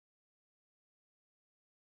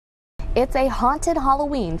It's a haunted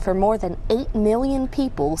Halloween for more than 8 million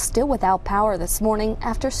people still without power this morning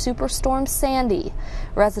after Superstorm Sandy.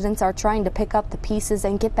 Residents are trying to pick up the pieces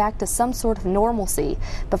and get back to some sort of normalcy,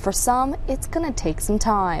 but for some, it's going to take some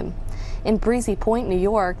time. In Breezy Point, New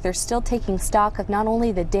York, they're still taking stock of not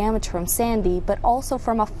only the damage from Sandy, but also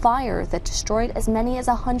from a fire that destroyed as many as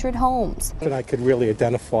 100 homes. And I could really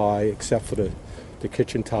identify, except for the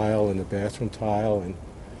kitchen tile and the bathroom tile,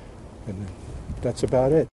 and that's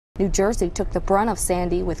about it. New Jersey took the brunt of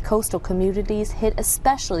Sandy, with coastal communities hit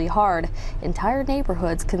especially hard. Entire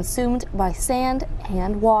neighborhoods consumed by sand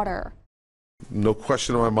and water. No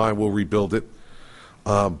question in my mind we'll rebuild it.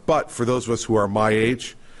 But for those of us who are my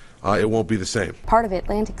age, it won't be the same. Part of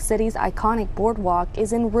Atlantic City's iconic boardwalk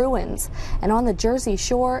is in ruins, and on the Jersey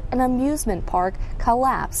Shore, an amusement park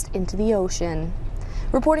collapsed into the ocean.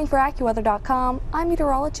 Reporting for AccuWeather.com, I'm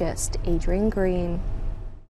meteorologist Adrienne Green.